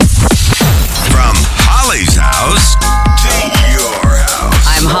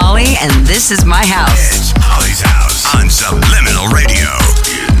This is my house. It's Holly's house on Subliminal Radio.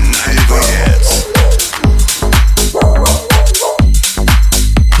 United We Dance.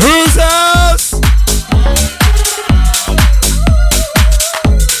 Whose house?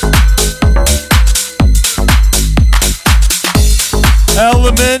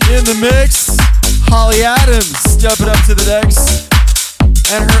 Element in the mix. Holly Adams stepping up to the decks.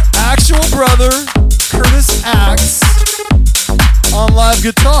 And her actual brother, Kurtis Axe, on live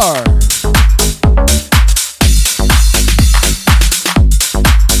guitar.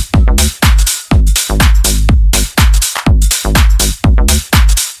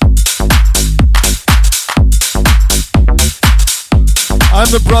 I'm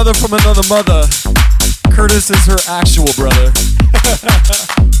the brother from another mother. Kurtis is her actual brother.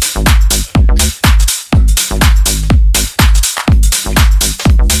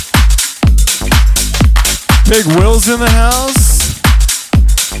 Big Will's in the house.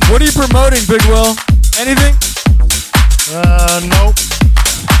 What are you promoting, Big Will? Anything? Nope.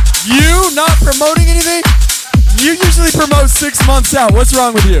 You not promoting anything? You usually promote 6 months out. What's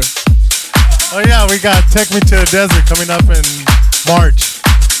wrong with you? Oh yeah, we got Take Me to the Desert coming up in March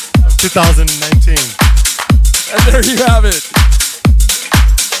of 2019. And there you have it.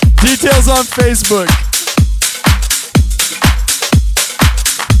 Details on Facebook.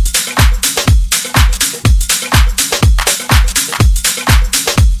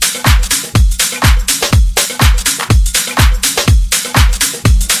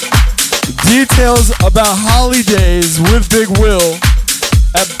 Details about holidays with Big Will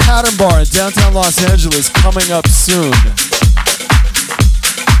at Pattern Bar in downtown Los Angeles coming up soon.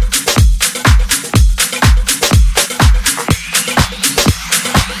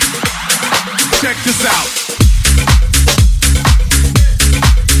 Check this out.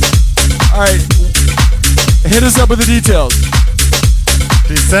 All right, hit us up with the details.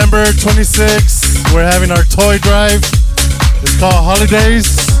 December 26th, we're having our toy drive. It's called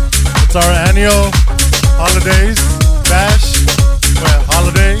Holidays. It's our annual Holidays Bash. Well,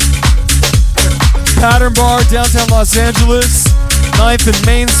 holiday. Pattern Bar, downtown Los Angeles, 9th and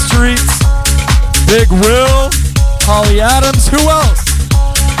Main Street. Big Will, Holly Adams, who else?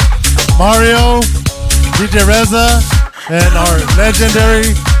 Mario, DJ Reza, and our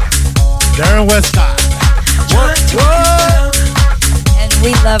legendary Darren Westcott. What? And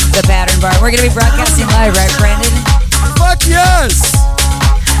we love the Pattern Bar. We're going to be broadcasting live, right, Brandon? Fuck yes!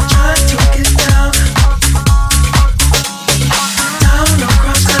 Try to get down, down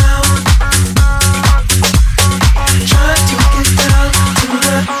across town. Try to get down to the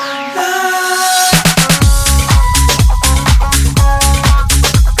line.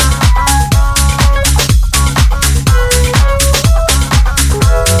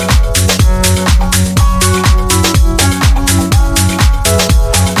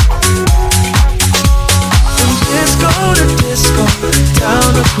 From disco to disco,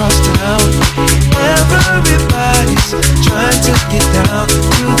 down across town. Everybody's trying to get down to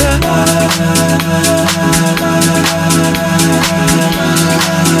the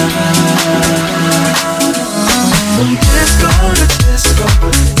From disco to disco,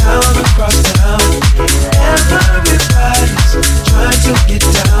 down across town. Everybody's trying to get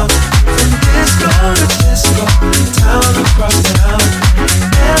down. From disco to disco, down across town.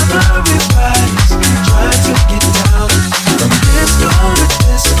 Everybody's trying to get down. From disco to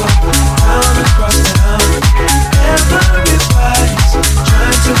disco, down across town. Everybody's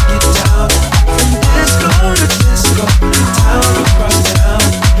trying to get down. From disco to disco, down across town.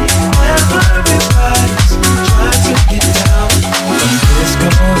 Everybody's trying to get down. From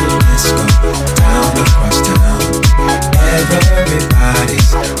disco to disco, down across town. Everybody's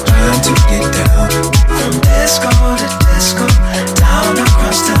trying to get down. From disco to disco, down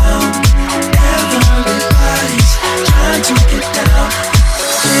across town. Everybody's trying to get down.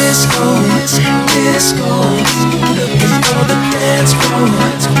 Disco, disco, looking for the dance floor,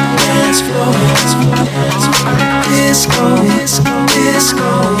 dance floor, disco, disco,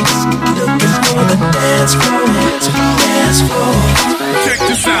 looking for the dance floor, dance floor. Check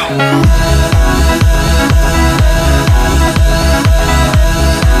this out.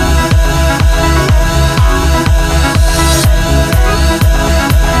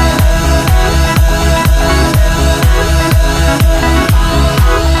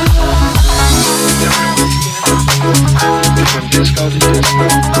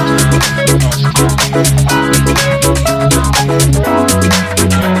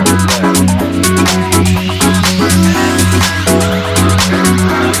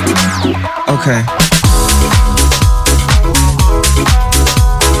 Okay.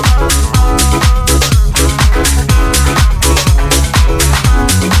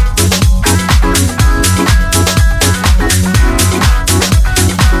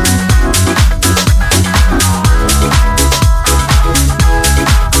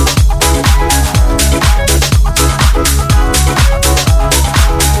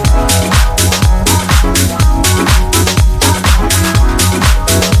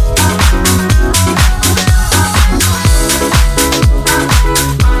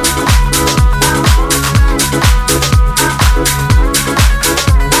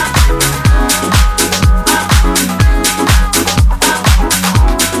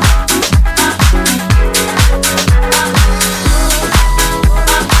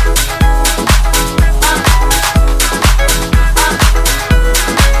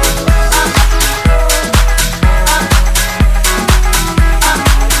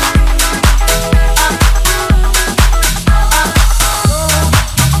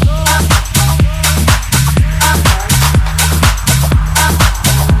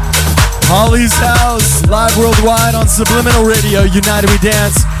 Holly's House, live worldwide on Subliminal Radio, United We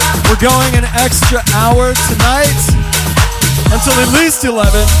Dance. We're going an extra hour tonight until at least 11.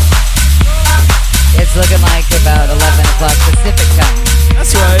 It's looking like about 11 o'clock Pacific time.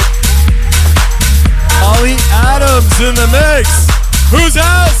 That's right. Holly Adams in the mix. Whose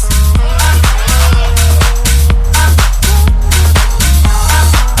house?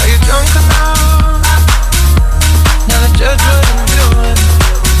 Are you drunk enough? Never judge what I'm doing.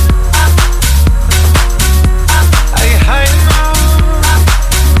 Are you high enough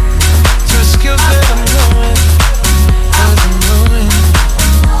to excuse that I'm knowing? 'Cause I'm knowing.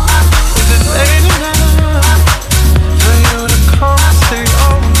 Is it late enough for you to come and stay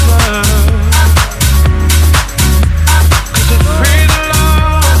over? 'Cause you're free to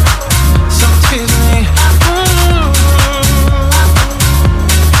love, so tease me.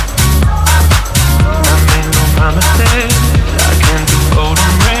 I made no promises, I can't do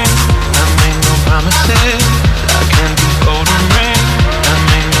golden ring. I made no promises, I can't do golden ring. I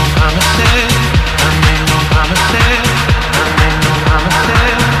made no promises, I made no promises, I made no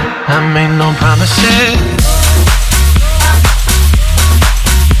promises, I made no promises.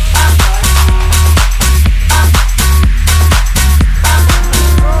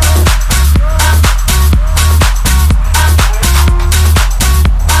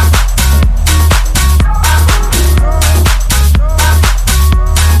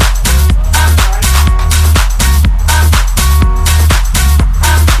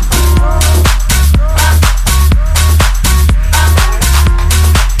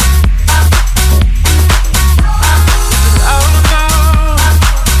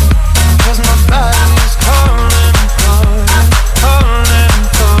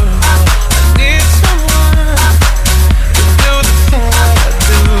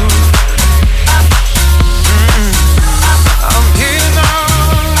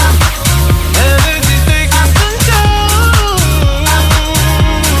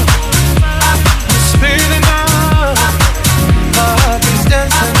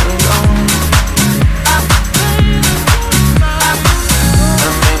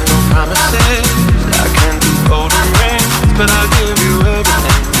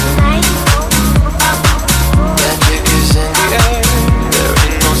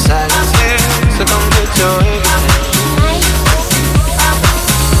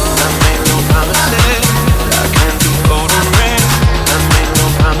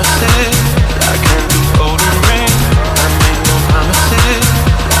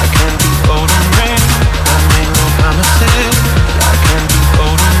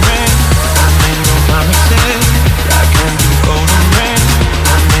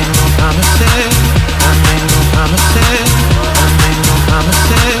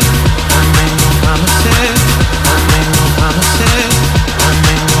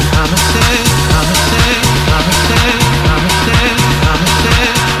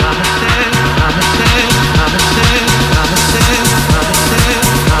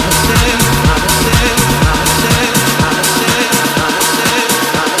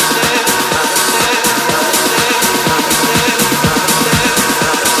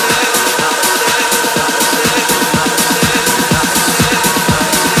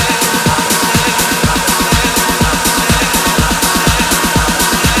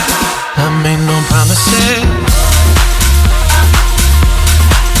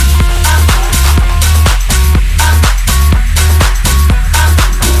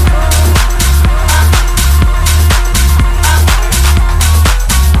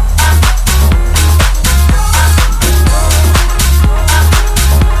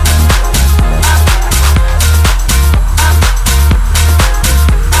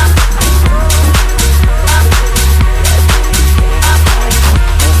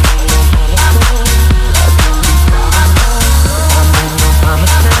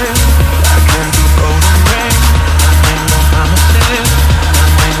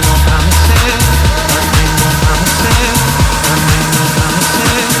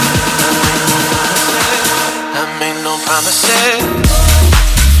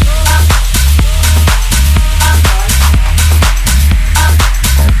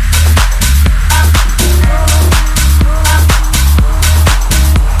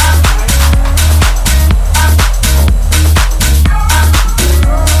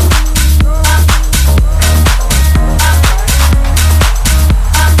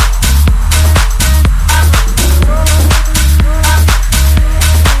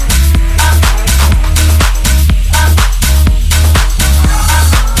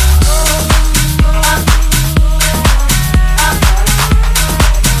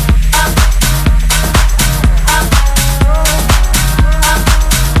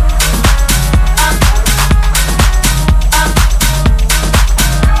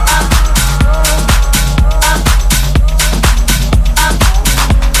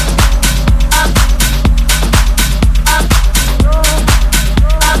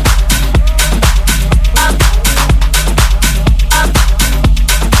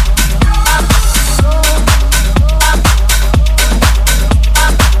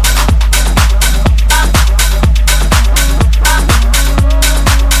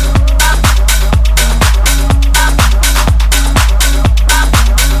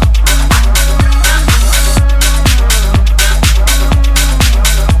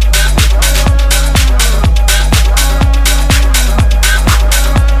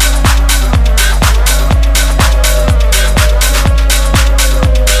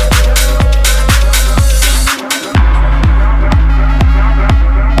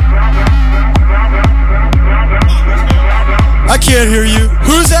 can't hear you.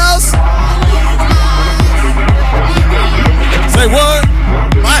 Whose house? Say what?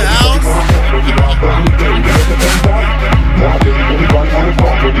 My house.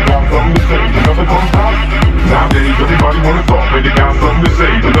 Nowadays everybody wanna talk, but they got something to say,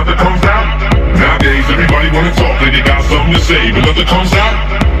 but nothing comes out. Nowadays everybody wanna talk, but they got something to say, but nothing comes out.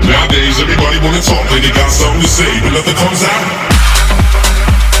 Nowadays everybody wanna talk, but they got something to say, but nothing comes out.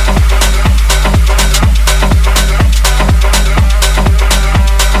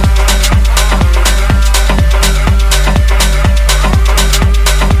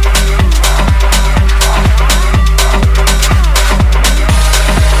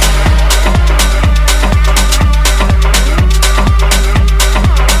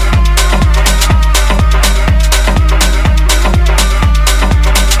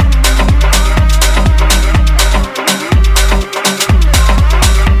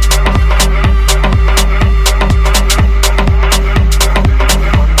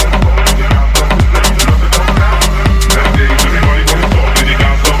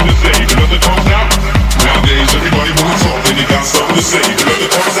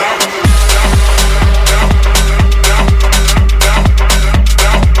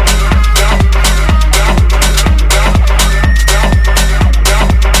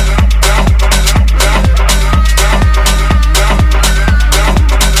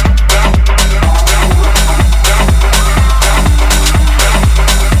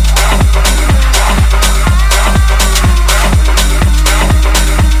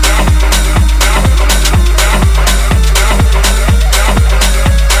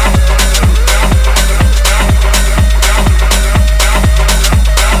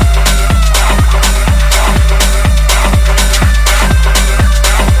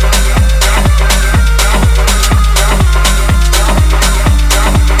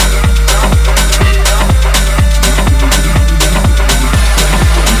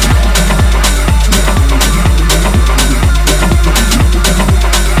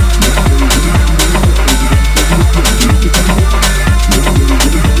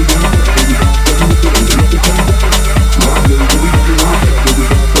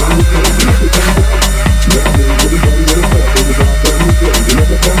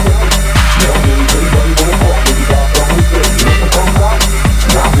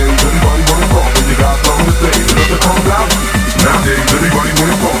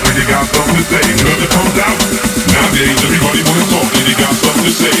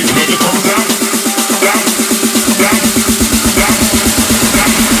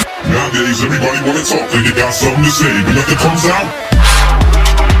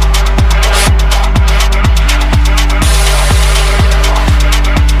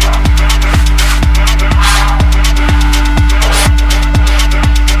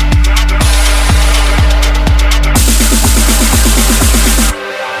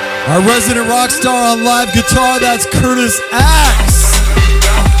 Our resident rock star on live guitar, that's Kurtis Axe.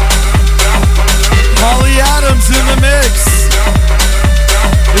 Holly Adams in the mix.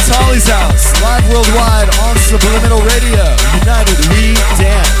 It's Holly's house, live worldwide on Subliminal Radio. United we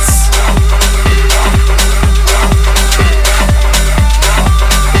dance.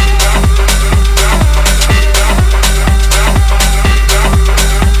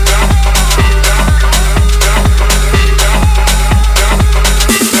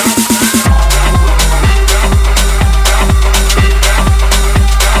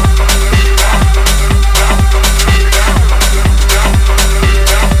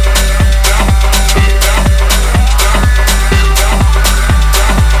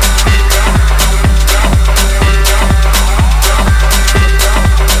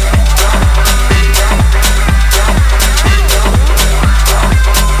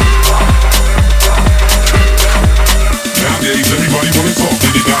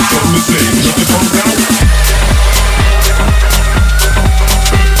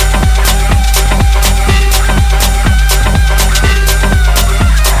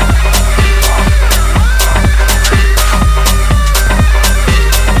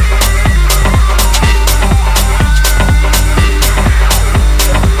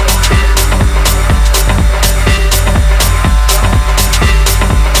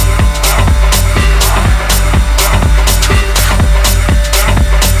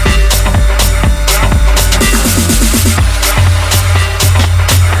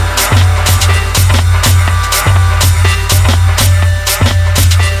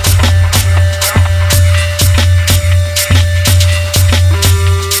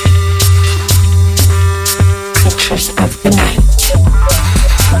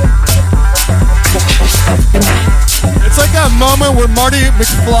 moment where Marty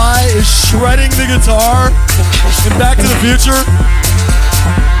McFly is shredding the guitar in Back to the Future?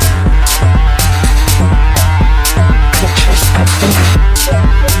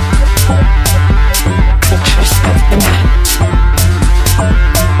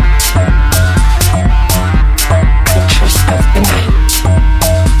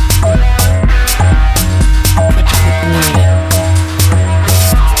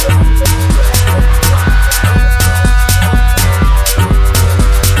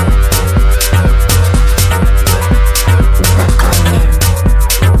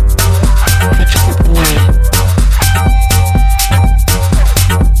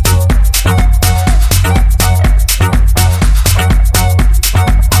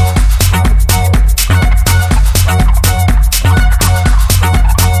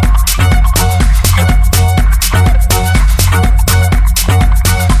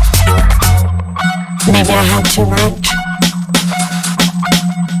 Maybe I had too much.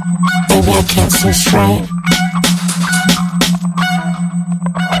 Maybe I can't see straight.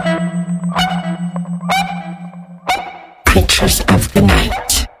 Creatures of the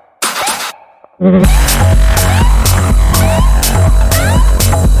night.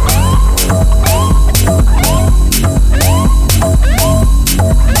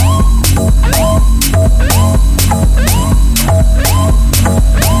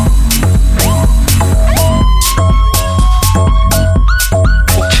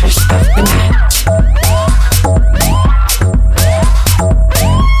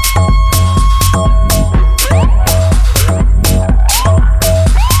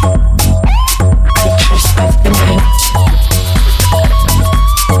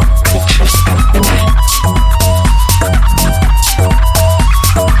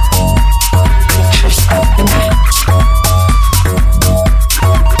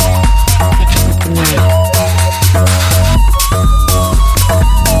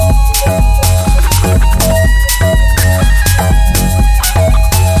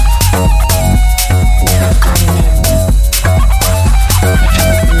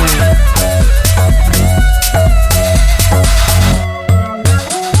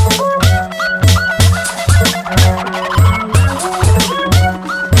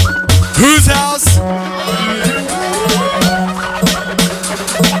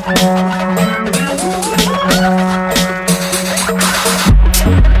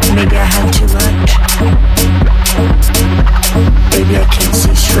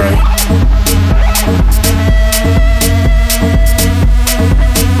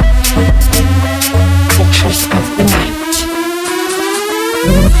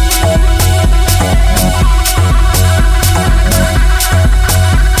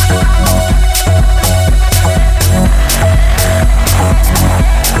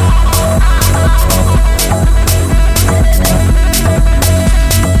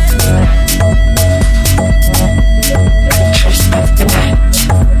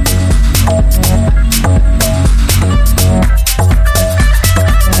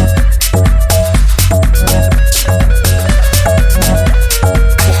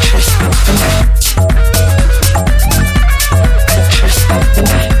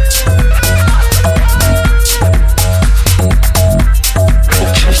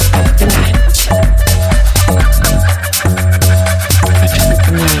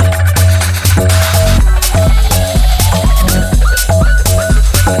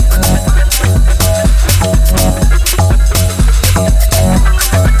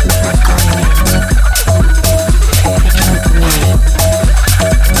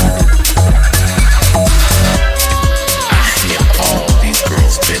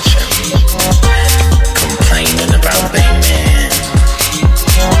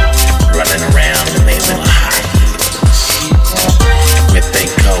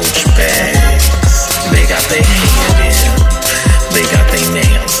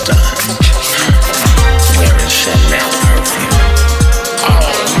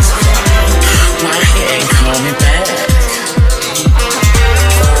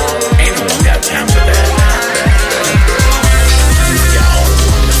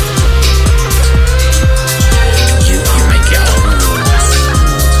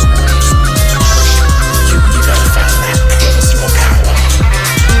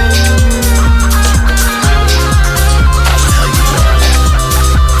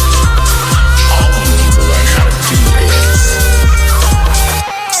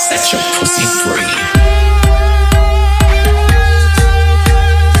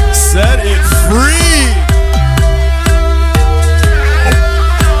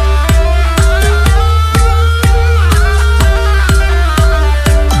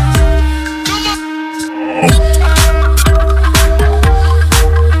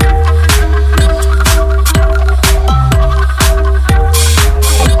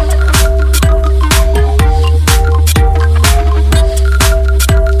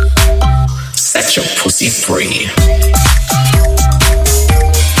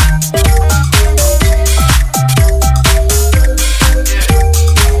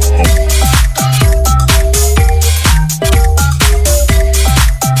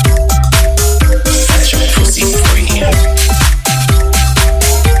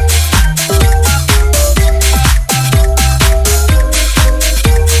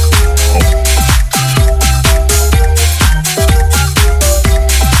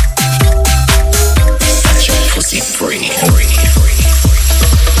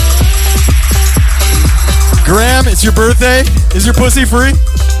 it's your birthday. Is your pussy free?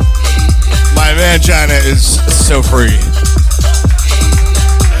 My vagina is so free.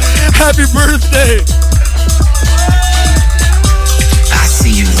 Happy birthday. I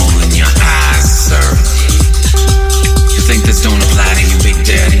see you rolling your eyes, sir. You think this don't apply to you, Big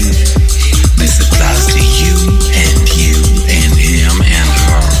Daddy? This applies to you and him and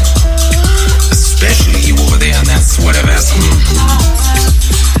her. Especially you over there in that sweater vest.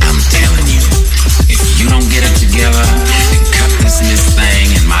 I'm telling you, if you don't get it together and cut this miss thing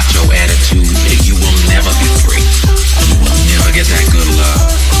and macho attitude, you will never be free. You will never get that good love.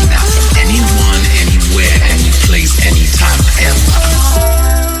 Not from anyone, anywhere.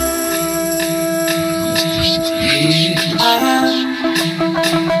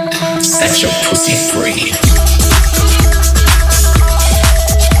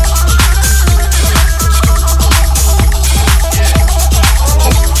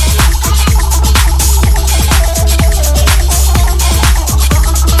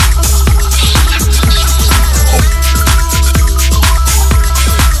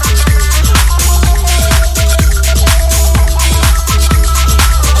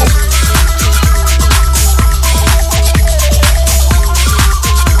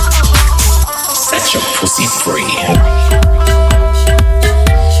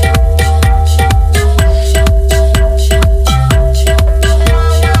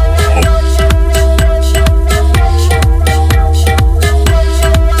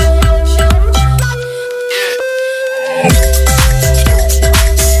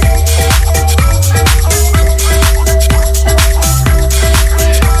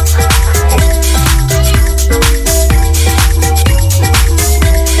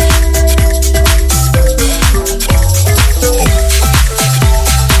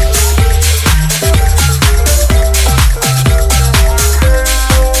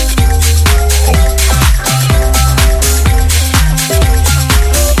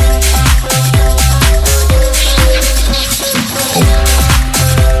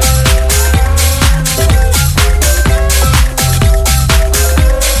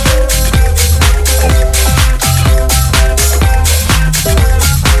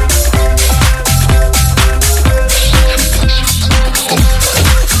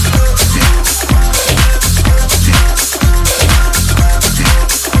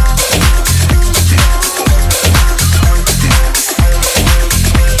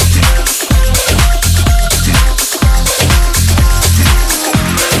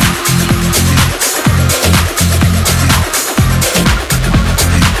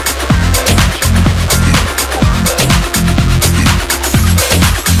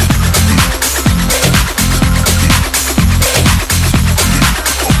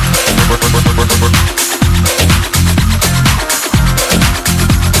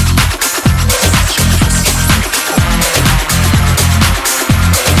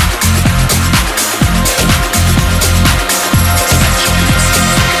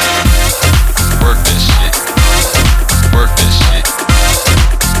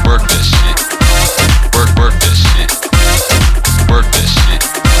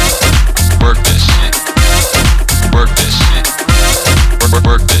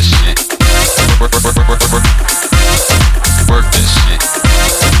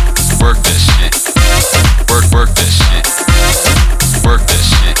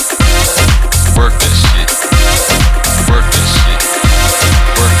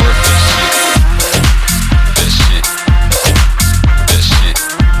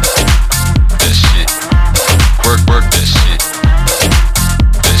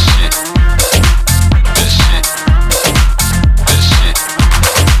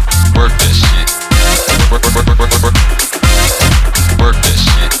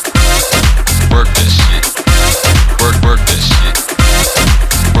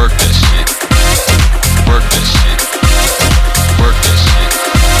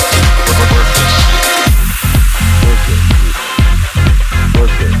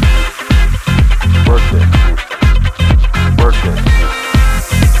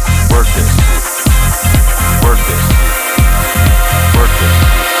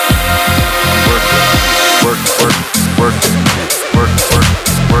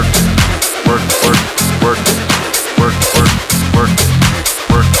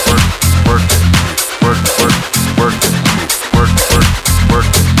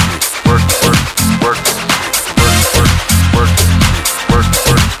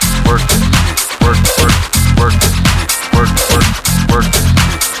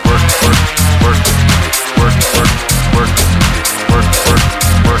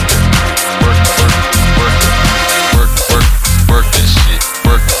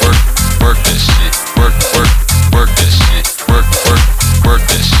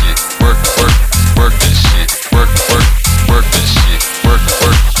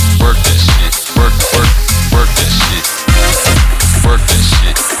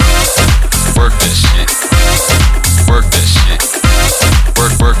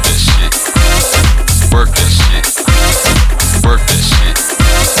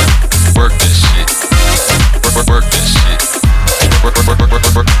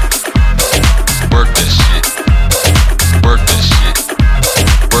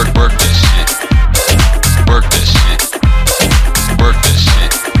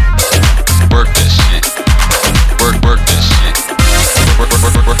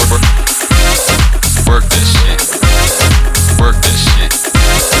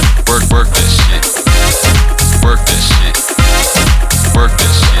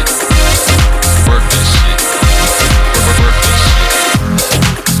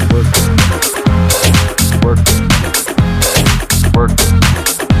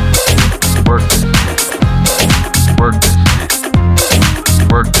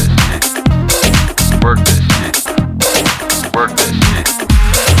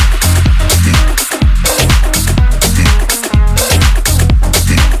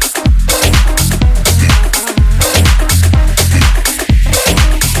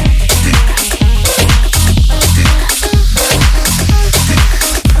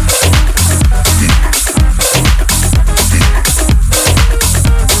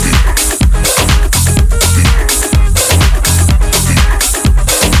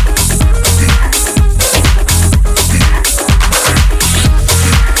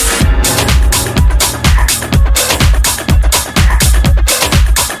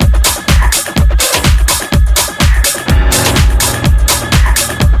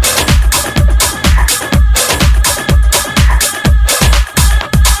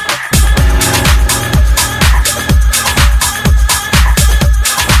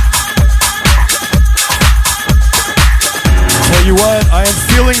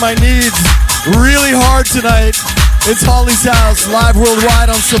 My needs really hard tonight. It's Holly's House, live worldwide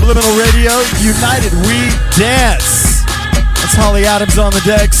on Subliminal Radio. United we dance. That's Holly Adams on the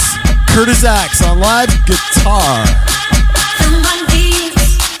decks. Kurtis Axe on live guitar.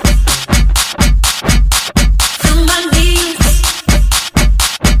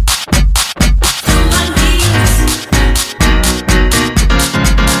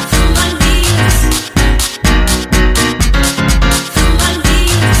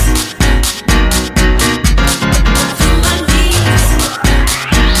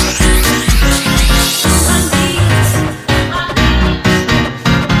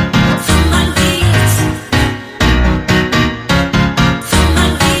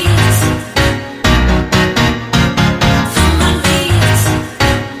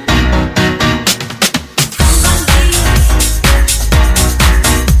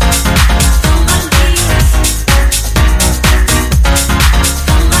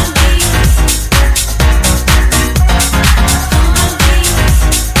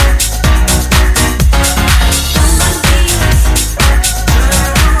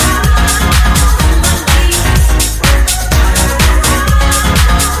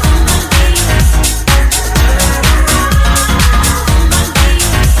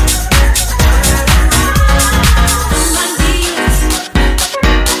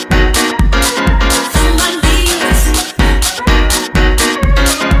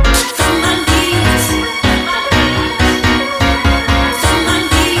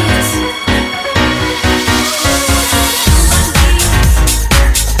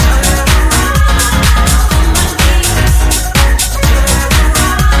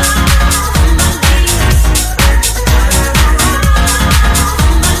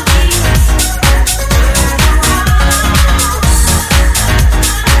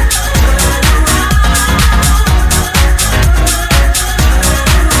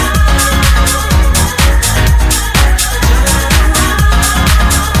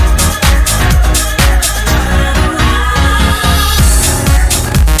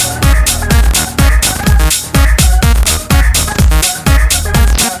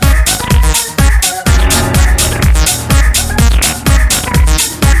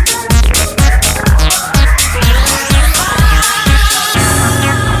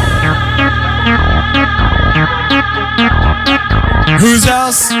 Whose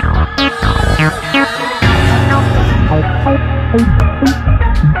house?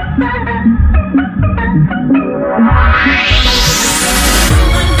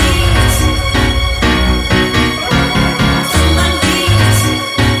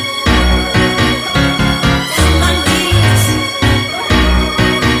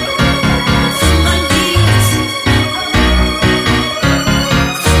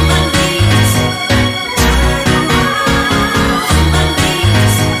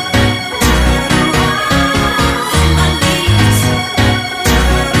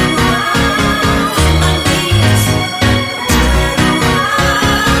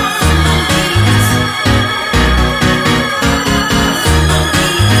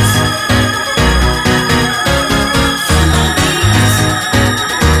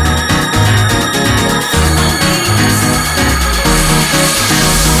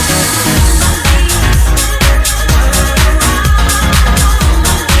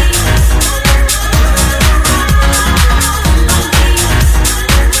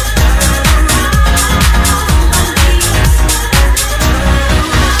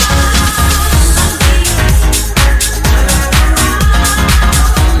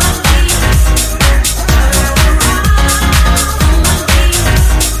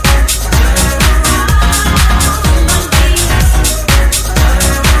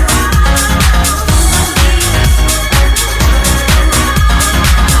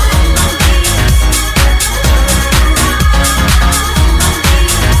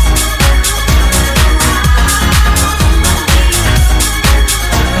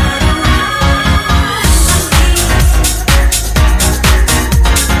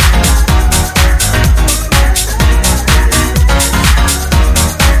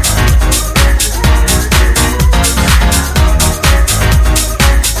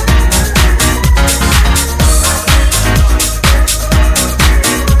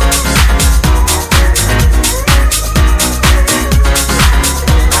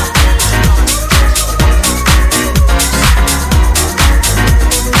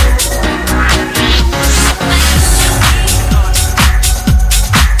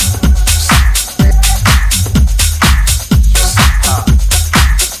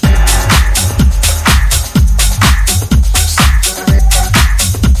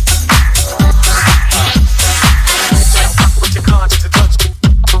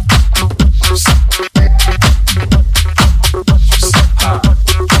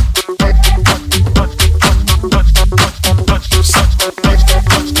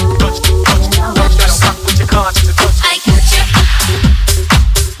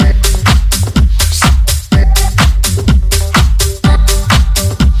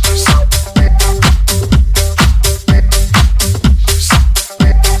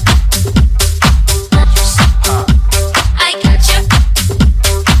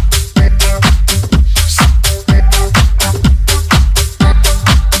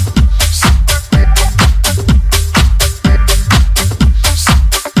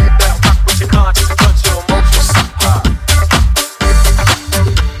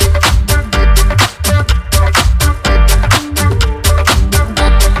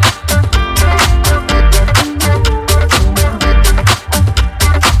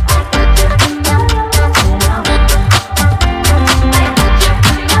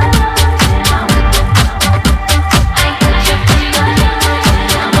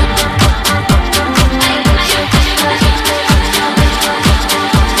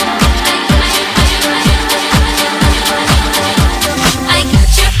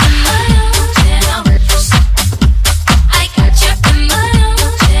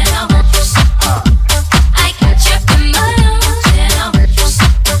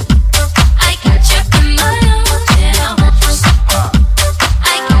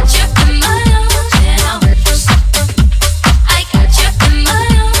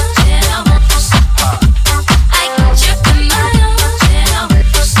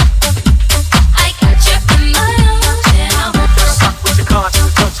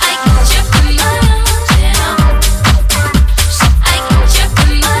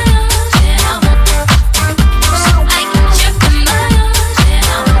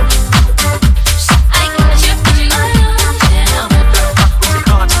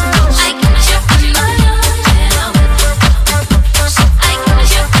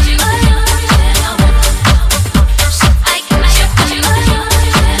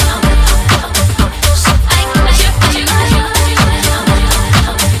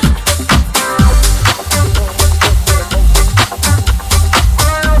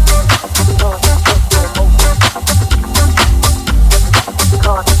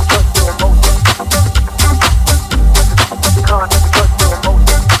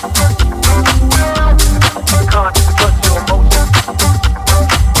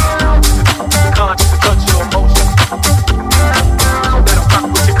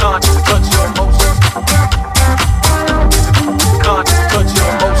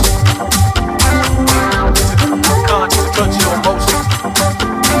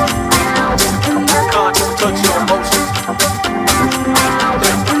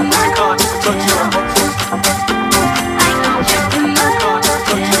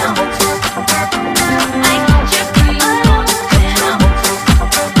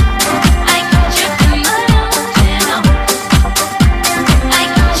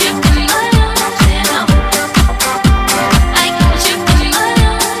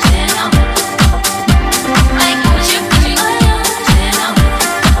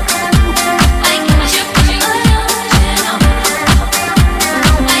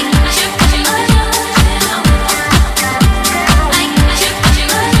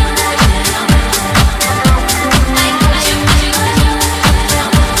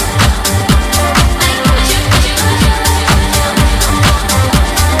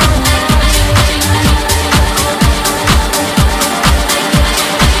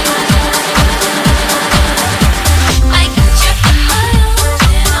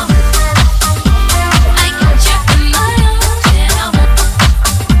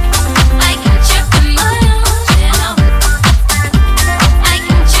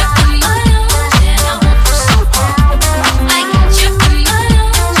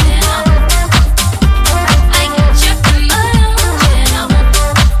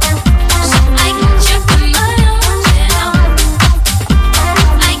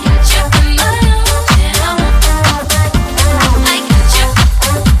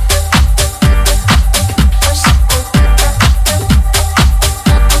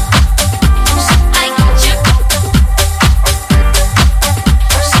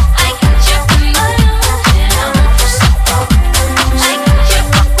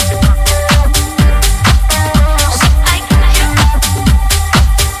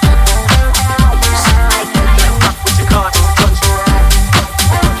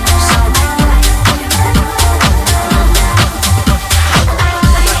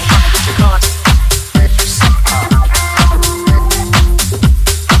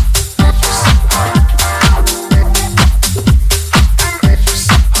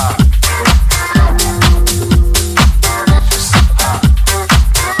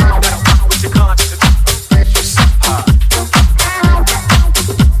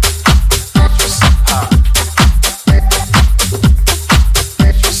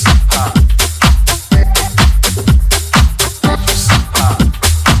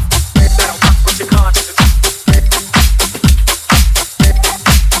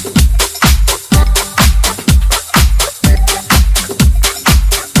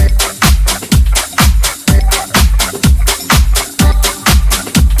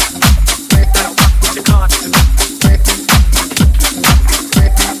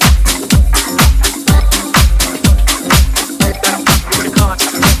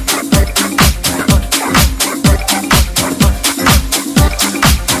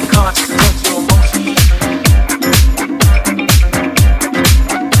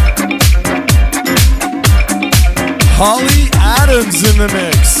 Holly Adams in the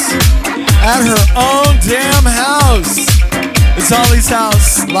mix at her own damn house. It's Holly's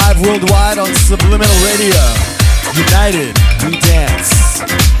house, live worldwide on Subliminal Radio. United, we dance.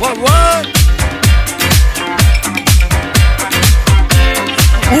 What?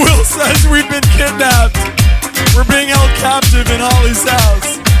 Will says we've been kidnapped. We're being held captive in Holly's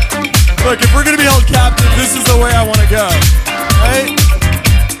house. Look, if we're gonna be held captive, this is the way I wanna go. Right?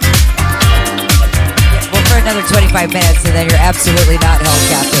 Well, for another 25 minutes, and then you're absolutely not held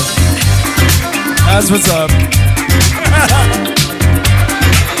captive. That's what's up.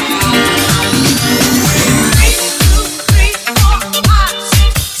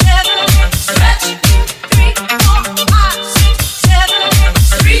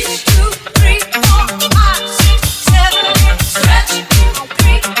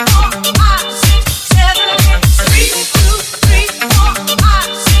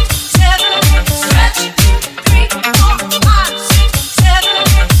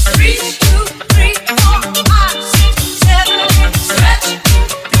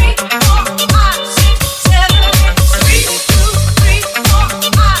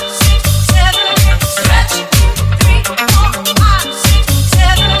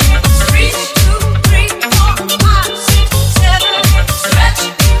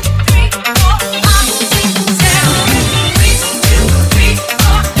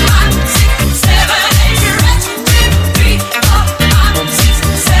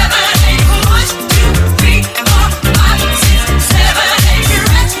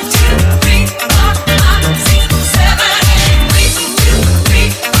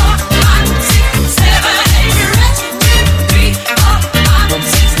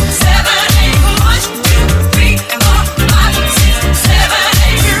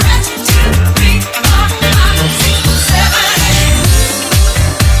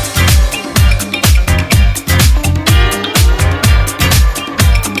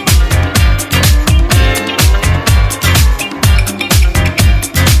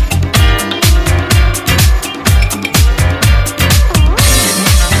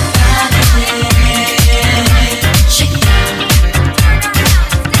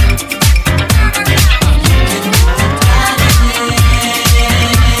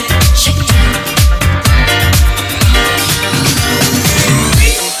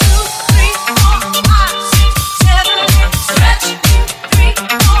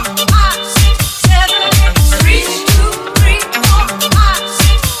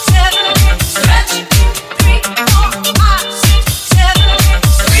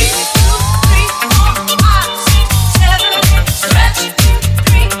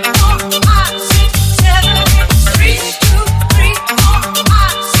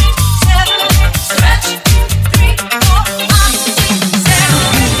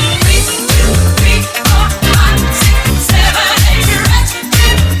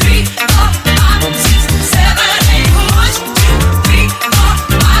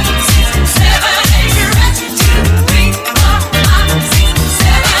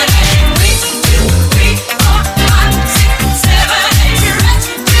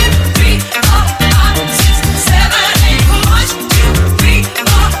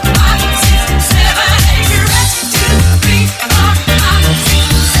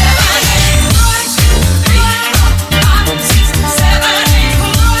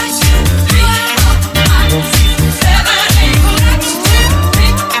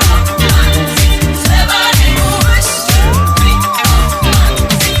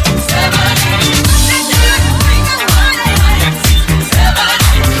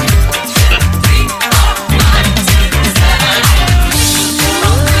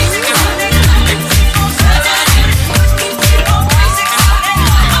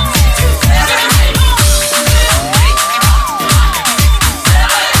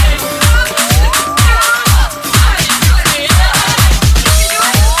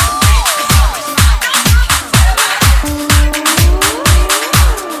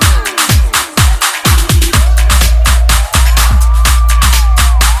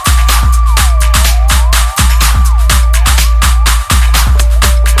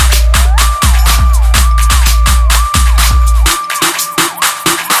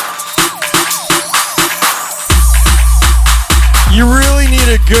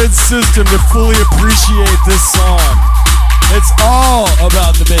 Good system to fully appreciate this song. It's all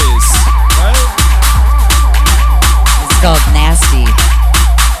about the bass, right? It's called Nasty.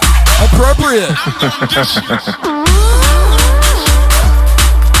 Appropriate.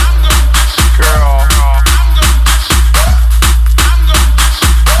 Girl.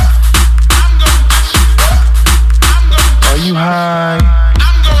 Are you high?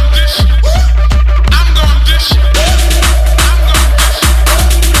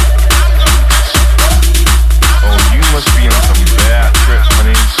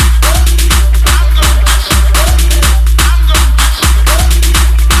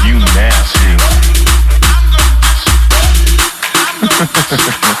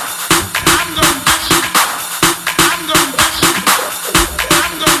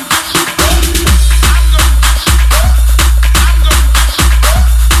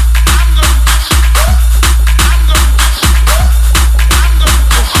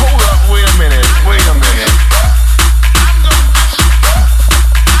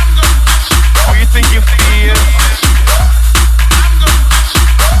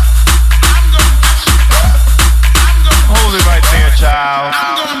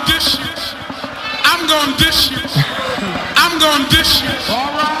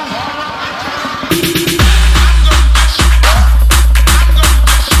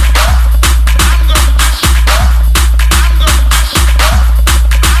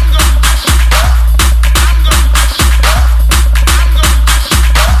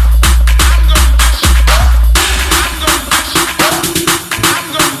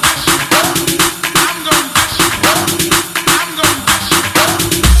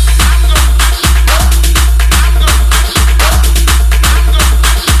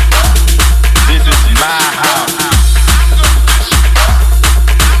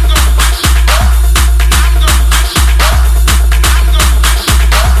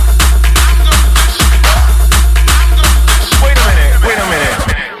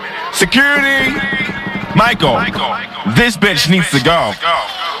 Security! Michael, this bitch needs to go.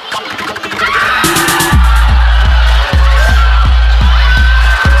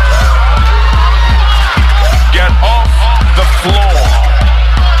 Get off the floor.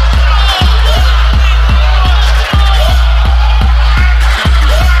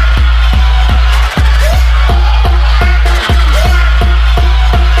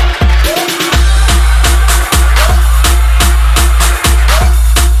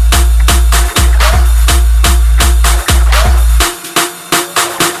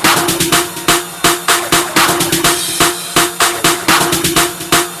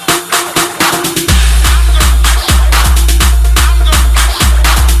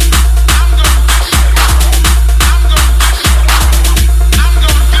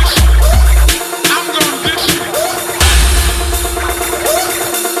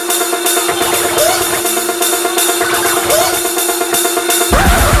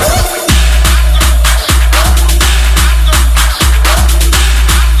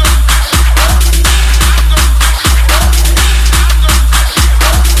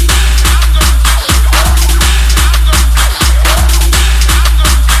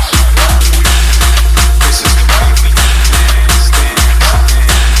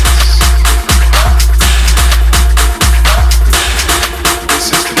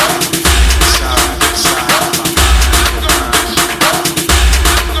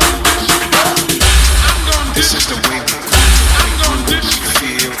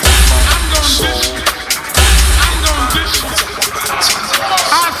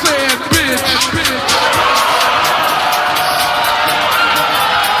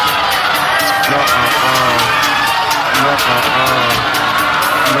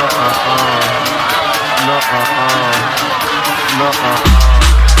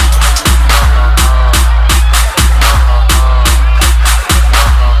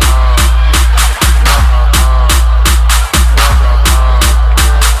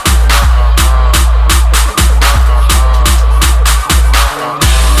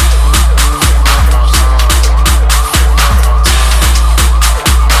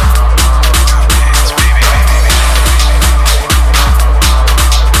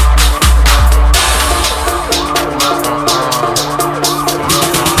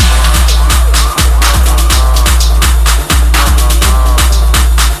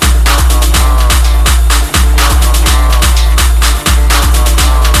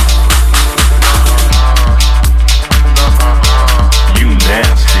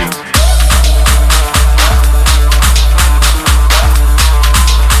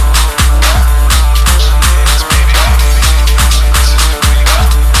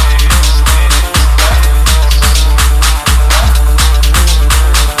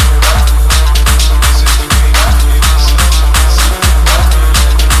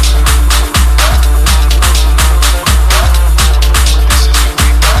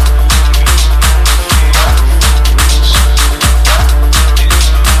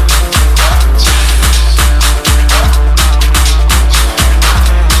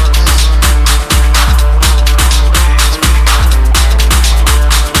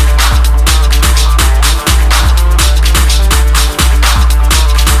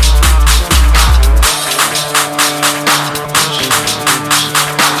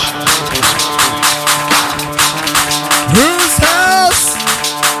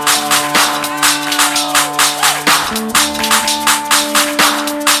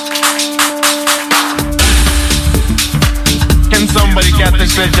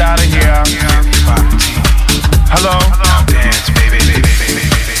 bitch out of here. Hello?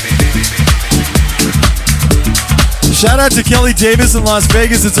 Shout out to Kelly Davis in Las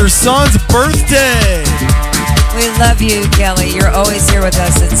Vegas. It's her son's birthday. We love you, Kelly. You're always here with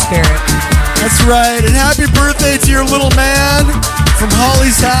us in spirit. That's right. And happy birthday to your little man from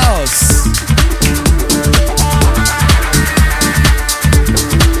Holly's house.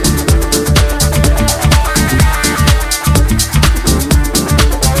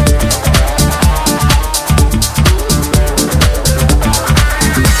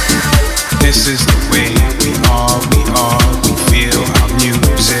 This is the way we feel our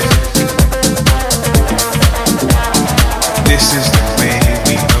music. This is the way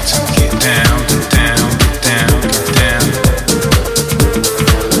we love to get down, get down, get down, get down.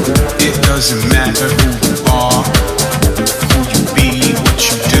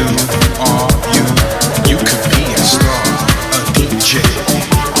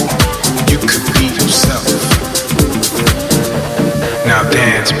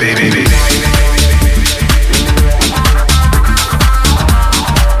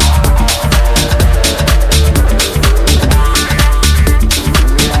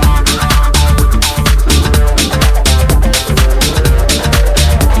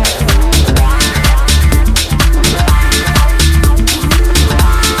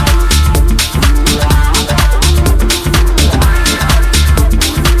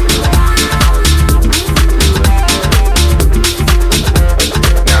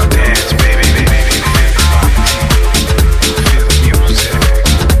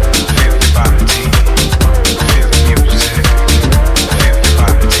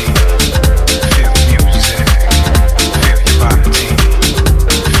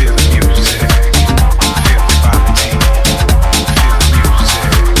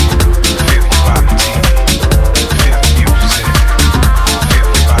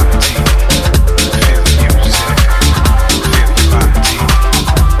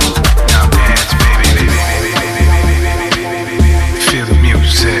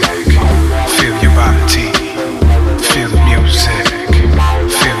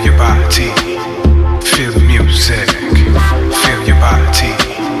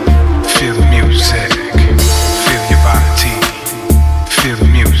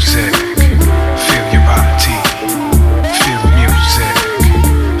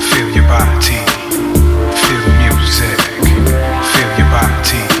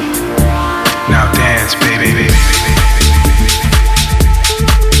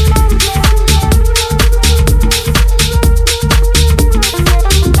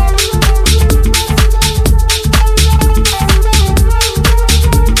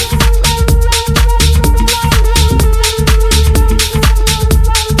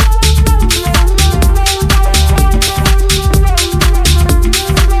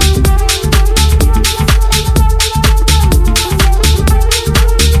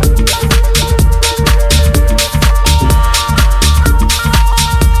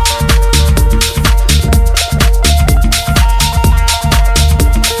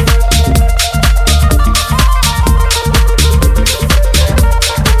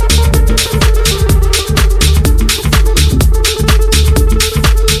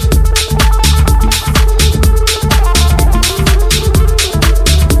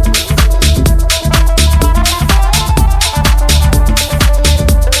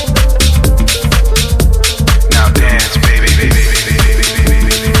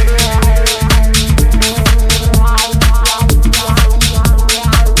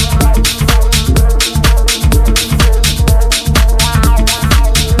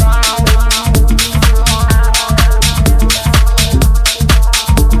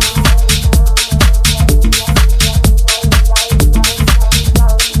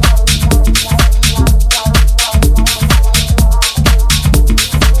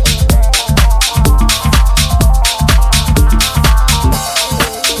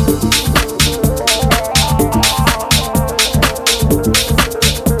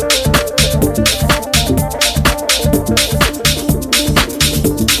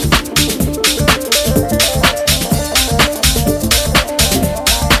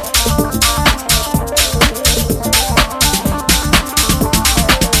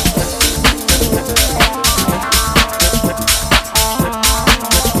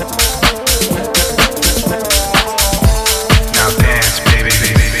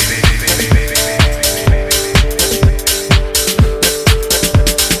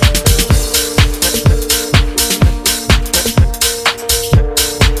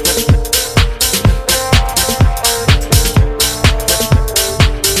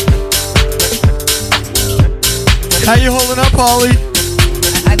 How you holding up, Holly?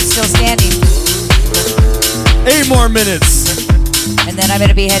 I'm still standing. 8 more minutes. And then I'm going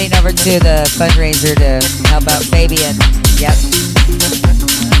to be heading over to the fundraiser to help out Fabian. Yep.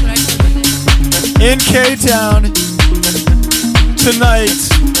 In K-Town tonight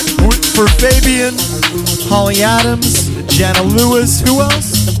for Fabian, Holly Adams, Jana Lewis. Who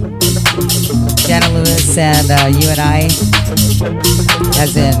else? Jana Lewis and you and I.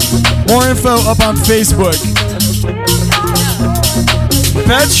 As in. More info up on Facebook.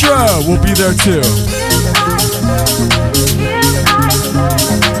 Petra will be there too.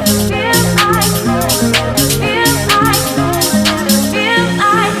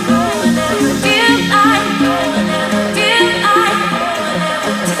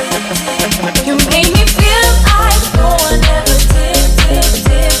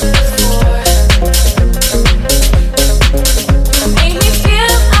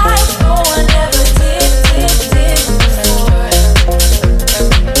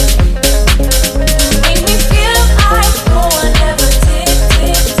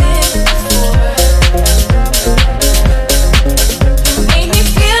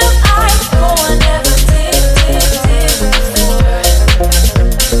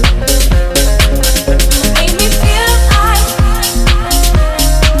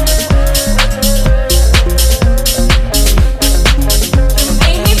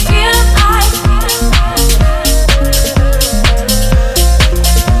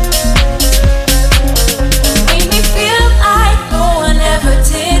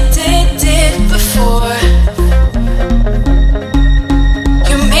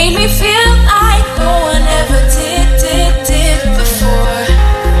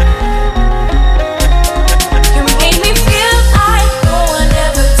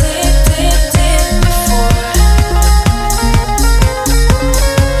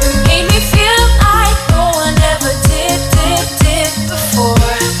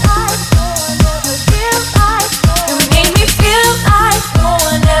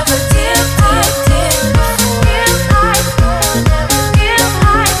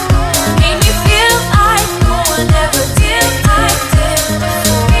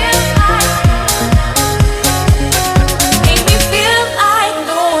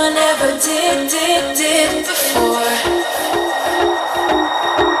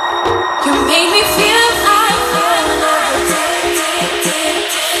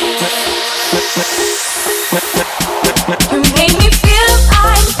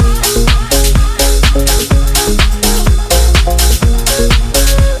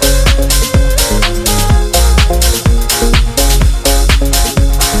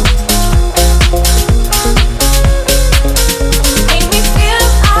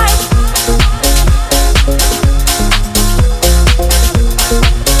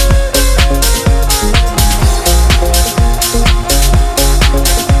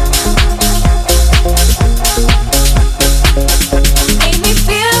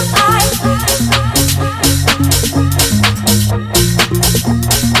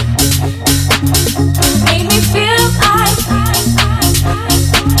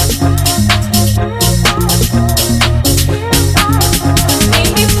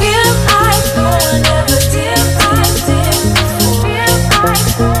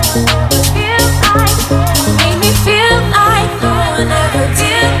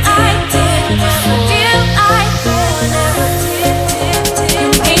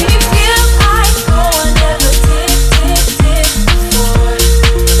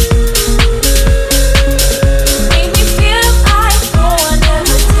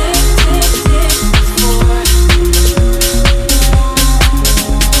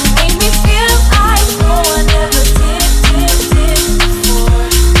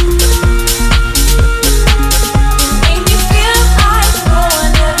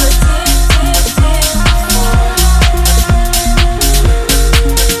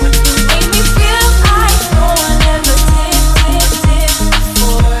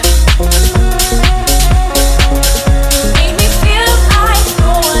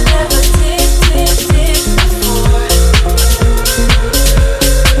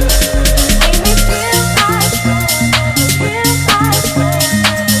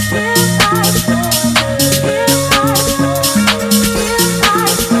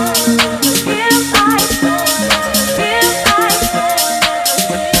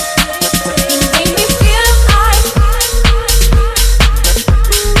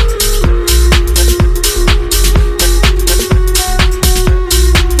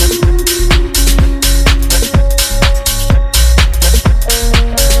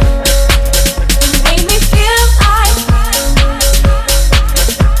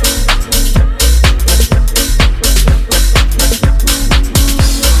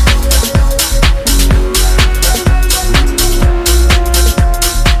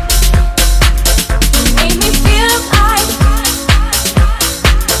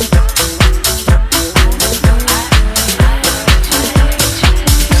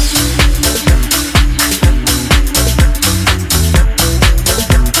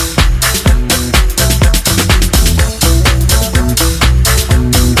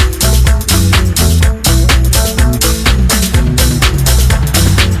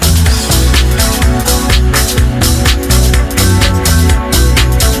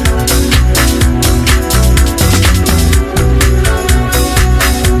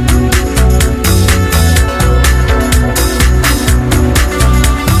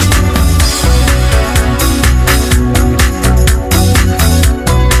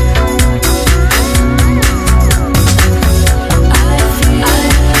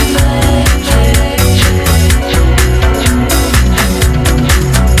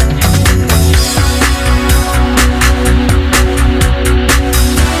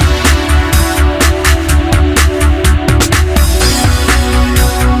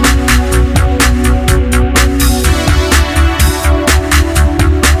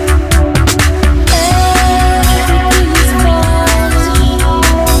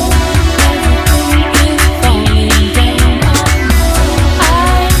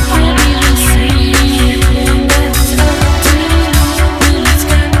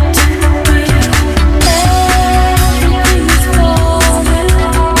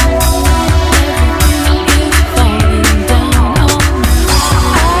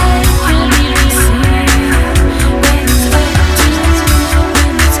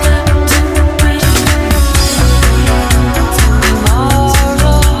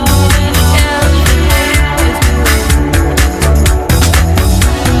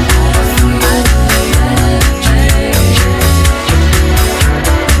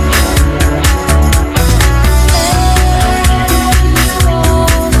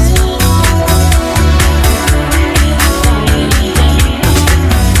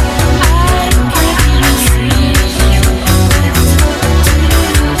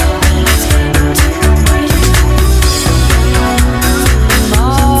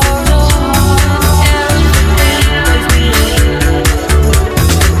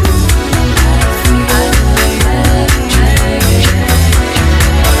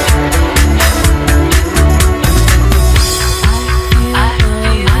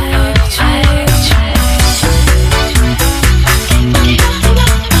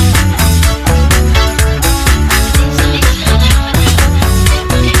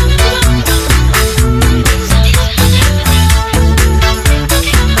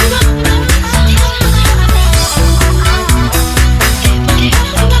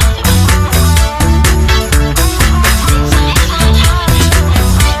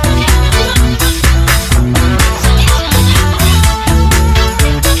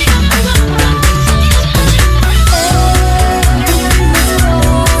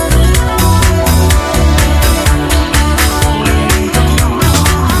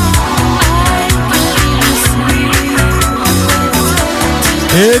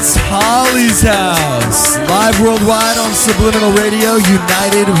 It's Holly's House, live worldwide on Subliminal Radio,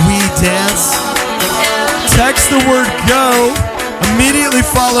 United We Dance. Text the word GO, immediately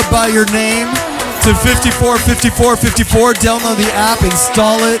followed by your name to 545454. Download the app,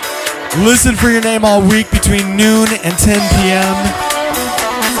 install it. Listen for your name all week between noon and 10 p.m.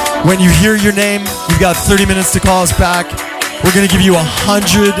 When you hear your name, you've got 30 minutes to call us back. We're going to give you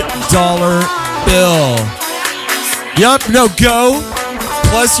 $100 bill. Yup, no, GO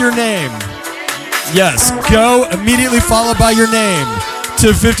plus your name. Yes, GO immediately followed by your name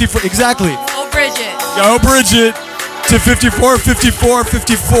to 54. Exactly. Go Bridget. Go Bridget to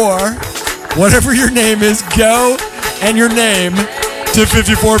 545454. Whatever your name is, GO and your name to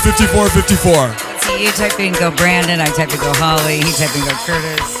 545454. See, you type in go Brandon, I type in go Holly, he type in go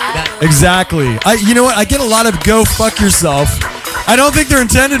Kurtis. Exactly. You know what? I get a lot of go fuck yourself. I don't think they're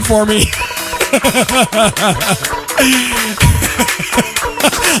intended for me.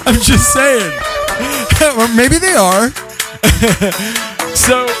 I'm just saying. Or maybe they are.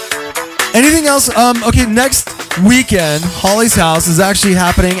 So, anything else? Okay, next weekend, Holly's House is actually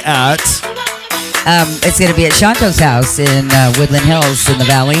happening at... it's going to be at Shanto's house in Woodland Hills in the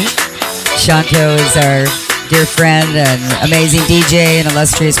Valley. Shanto is our dear friend and amazing DJ and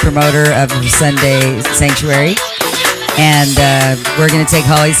illustrious promoter of Sunday Sanctuary. And we're going to take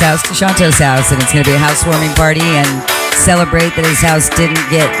Holly's house to Shanto's house, and it's going to be a housewarming party and celebrate that his house didn't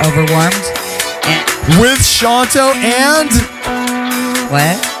get overwarmed. With Shanto and...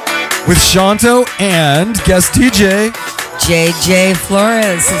 What? With Shanto and guest DJ... JJ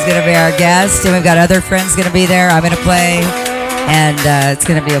Flores is going to be our guest, and we've got other friends going to be there. I'm going to play, and it's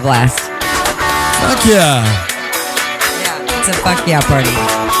going to be a blast. Fuck yeah. Yeah, it's a fuck yeah party.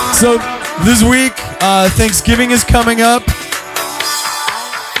 So this week, Thanksgiving is coming up.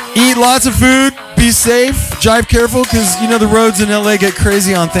 Eat lots of food, be safe, drive careful, because you know the roads in LA get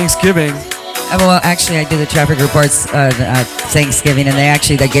crazy on Thanksgiving. Well, actually, I do the traffic reports Thanksgiving, and they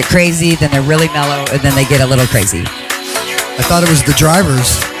get crazy, then they're really mellow, and then they get a little crazy. I thought it was the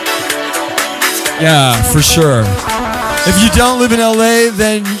drivers. Yeah, for sure. If you don't live in LA,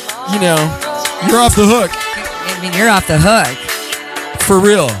 then, you know, you're off the hook. I mean, you're off the hook. For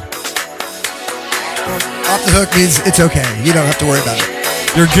real. Off the hook means it's okay. You don't have to worry about it.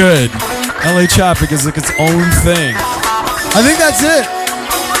 You're good. LA traffic is like its own thing. I think that's it.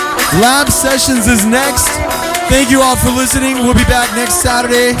 Lab Sessions is next. Thank you all for listening. We'll be back next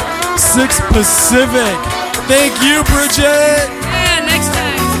Saturday, 6 Pacific. Thank you, Bridget. Yeah, next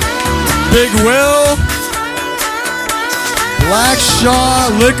time. Big Will, Black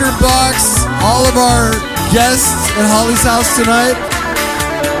Shaw, Liquor Box, all of our guests at Holly's house tonight.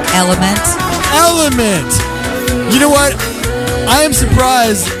 Element. You know what? I am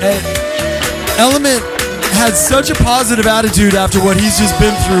surprised at Element had such a positive attitude after what he's just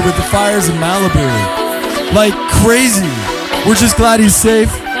been through with the fires in Malibu. Like crazy. We're just glad he's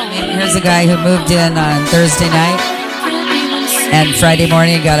safe. Here's a guy who moved in on Thursday night, and Friday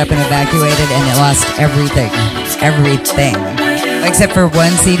morning got up and evacuated, and it lost everything. Except for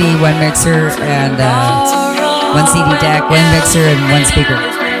one CD, one mixer, and one CD deck, one mixer, and one speaker.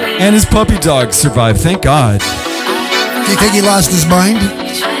 And his puppy dog survived, thank God. Do you think he lost his mind?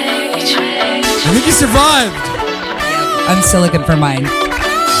 I think he survived. Yeah, I'm still looking for mine.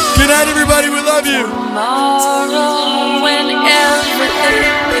 Good night, everybody. We love you. Tomorrow, when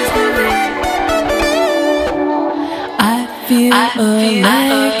everything I feel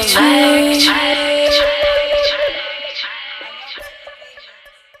electric.